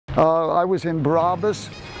I was in Barabbas.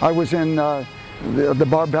 I was in the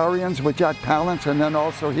Barbarians with Jack Palance, and then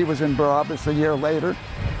also he was in Barabbas a year later.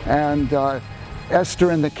 And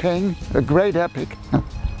Esther and the King, a great epic.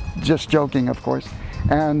 Just joking, of course.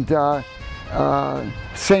 And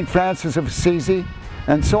St. Francis of Assisi,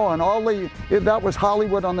 and so on. That was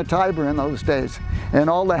Hollywood on the Tiber in those days. And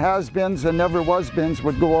all the has-beens and never-was-beens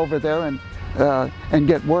would go over there and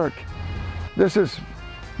get work. This is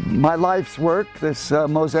my life's work, this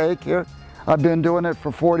mosaic here. I've been doing it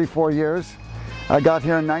for 44 years. I got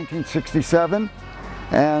here in 1967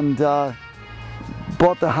 and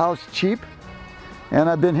bought the house cheap, and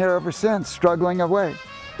I've been here ever since, struggling away.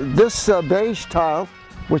 This beige tile,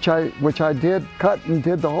 which I did cut and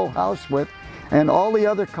did the whole house with, and all the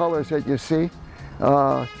other colors that you see,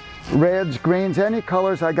 reds, greens, any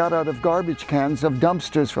colors I got out of garbage cans of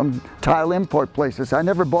dumpsters from tile import places. I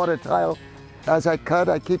never bought a tile. As I cut,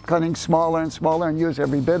 I keep cutting smaller and smaller and use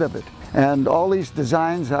every bit of it. And all these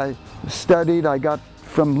designs I studied, I got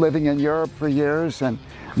from living in Europe for years and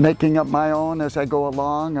making up my own as I go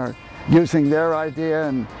along, or using their idea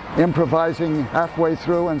and improvising halfway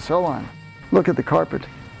through and so on. Look at the carpet.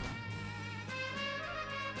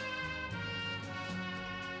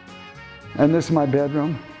 And this is my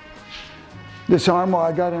bedroom. This armoire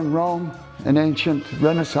I got in Rome, an ancient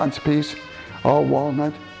Renaissance piece, all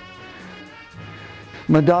walnut.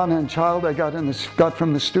 Madonna and Child I got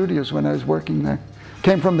from the studios when I was working there.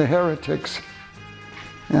 Came from the Heretics.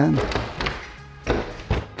 And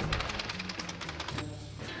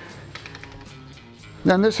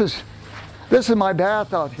then this is my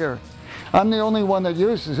bath out here. I'm the only one that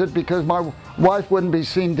uses it because my wife wouldn't be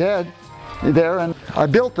seen dead there, and I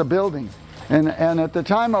built the building. And at the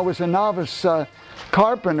time I was a novice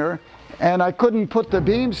carpenter, and I couldn't put the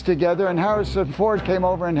beams together, and Harrison Ford came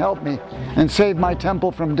over and helped me and saved my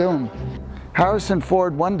temple from doom. Harrison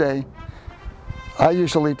Ford, one day, I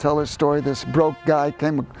usually tell this story, this broke guy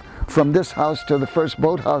came from this house to the first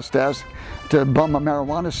boathouse to bum a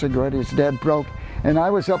marijuana cigarette. His dad broke, and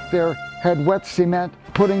I was up there, had wet cement,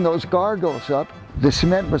 putting those gargoyles up. The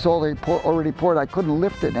cement was already poured. I couldn't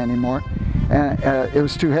lift it anymore. It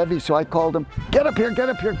was too heavy, so I called him, get up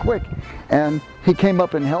here quick. And he came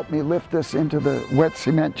up and helped me lift this into the wet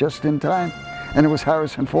cement just in time. And it was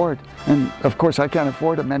Harrison Ford. And of course I can't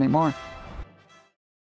afford him anymore.